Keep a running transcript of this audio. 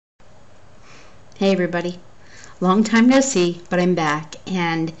Hey everybody, long time no see, but I'm back,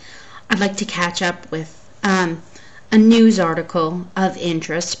 and I'd like to catch up with a news article of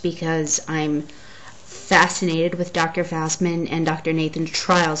interest because I'm fascinated with Dr. Fassman and Dr. Nathan's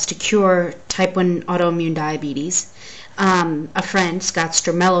trials to cure type 1 autoimmune diabetes. A friend, Scott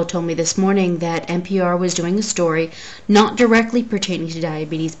Stramello, told me this morning that NPR was doing a story not directly pertaining to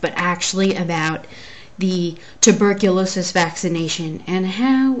diabetes, but actually about the tuberculosis vaccination and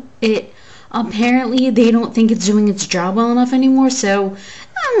how it apparently they don't think it's doing its job well enough anymore. So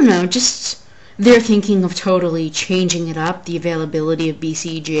I don't know, just they're thinking of totally changing it up, the availability of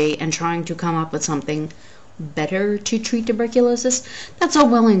BCG, and trying to come up with something better to treat tuberculosis. That's all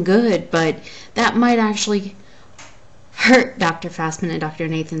well and good, but that might actually hurt Dr. Fassman and Dr.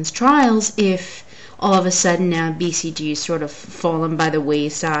 Nathan's trials if all of a sudden now BCG is sort of fallen by the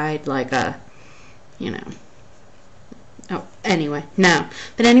wayside like a, oh, anyway, no.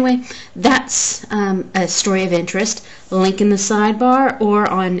 But anyway, that's a story of interest. Link in the sidebar or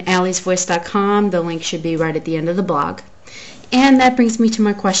on alliesvoice.com. The link should be right at the end of the blog. And that brings me to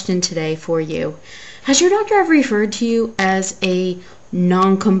my question today for you. Has your doctor ever referred to you as a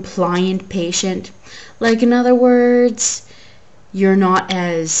non-compliant patient? Like, in other words, you're not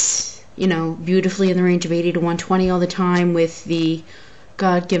as, beautifully in the range of 80 to 120 all the time with the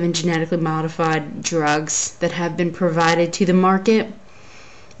God-given genetically modified drugs that have been provided to the market.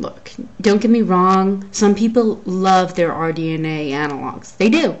 Look, don't get me wrong, some people love their rDNA analogs. They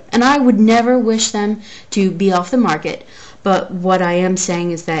do, and I would never wish them to be off the market. But what I am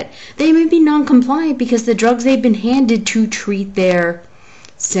saying is that they may be non-compliant because the drugs they've been handed to treat their,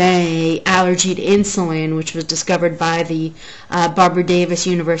 say, allergy to insulin, which was discovered by the Barbara Davis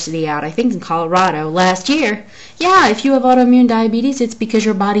University out, I think in Colorado, last year. Yeah, if you have autoimmune diabetes, it's because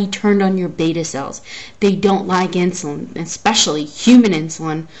your body turned on your beta cells. They don't like insulin, especially human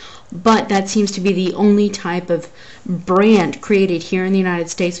insulin, but that seems to be the only type of brand created here in the United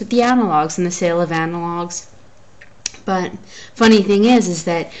States with the analogs and the sale of analogs. But funny thing is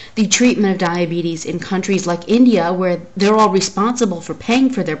that the treatment of diabetes in countries like India, where they're all responsible for paying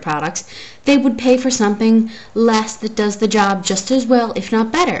for their products, they would pay for something less that does the job just as well, if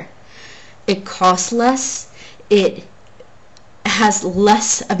not better. It costs less, it has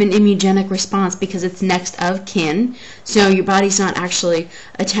less of an immunogenic response because it's next of kin, so your body's not actually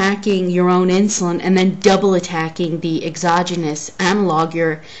attacking your own insulin and then double attacking the exogenous analog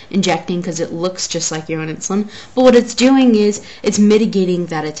you're injecting because it looks just like your own insulin. But what it's doing is it's mitigating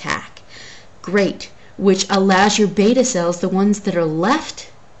that attack. Great. Which allows your beta cells, the ones that are left,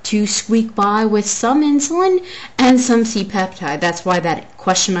 to squeak by with some insulin and some C-peptide. That's why that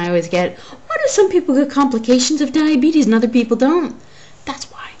question I always get, why do some people get complications of diabetes and other people don't? That's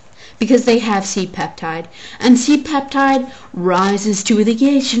why. Because they have C-peptide. And C-peptide rises to the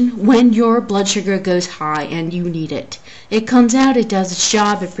occasion when your blood sugar goes high and you need it. It comes out, it does its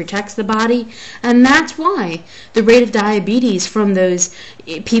job, it protects the body, and that's why the rate of diabetes from those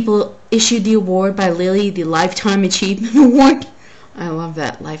people issued the award by Lilly, the Lifetime Achievement Award. I love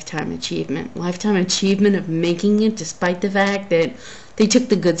that lifetime achievement of making it despite the fact that they took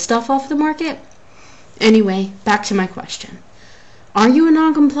the good stuff off the market. Anyway, back to my question. Are you a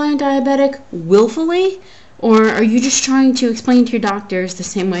non-compliant diabetic willfully, or are you just trying to explain to your doctors the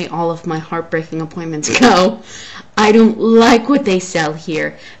same way all of my heartbreaking appointments go? I don't like what they sell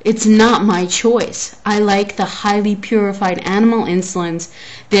here. It's not my choice. I like the highly purified animal insulins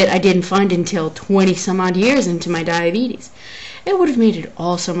that I didn't find until 20 some odd years into my diabetes. It would have made it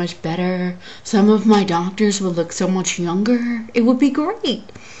all so much better. Some of my doctors would look so much younger. It would be great.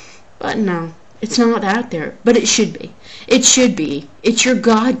 But no, it's not out there. But it should be. It should be. It's your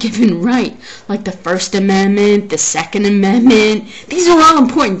God-given right. Like the First Amendment, the Second Amendment. These are all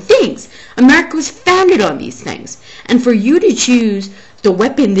important things. America was founded on these things. And for you to choose the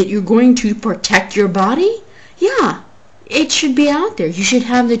weapon that you're going to protect your body, yeah, it should be out there. You should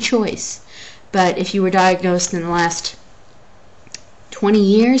have the choice. But if you were diagnosed in the last 20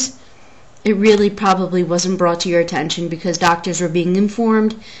 years, it really probably wasn't brought to your attention because doctors were being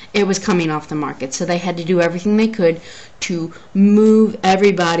informed it was coming off the market. So they had to do everything they could to move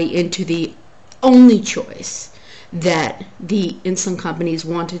everybody into the only choice that the insulin companies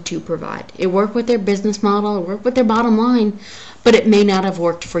wanted to provide. It worked with their business model, it worked with their bottom line, but it may not have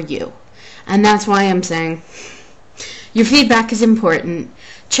worked for you. And that's why I'm saying your feedback is important.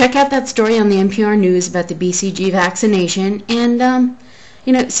 Check out that story on the NPR News about the BCG vaccination, and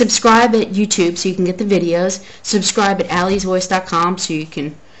subscribe at YouTube so you can get the videos. Subscribe at alliesvoice.com so you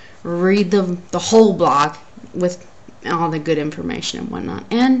can read the whole blog with all the good information and whatnot.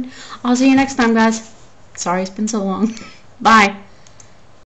 And I'll see you next time, guys. Sorry it's been so long. Bye.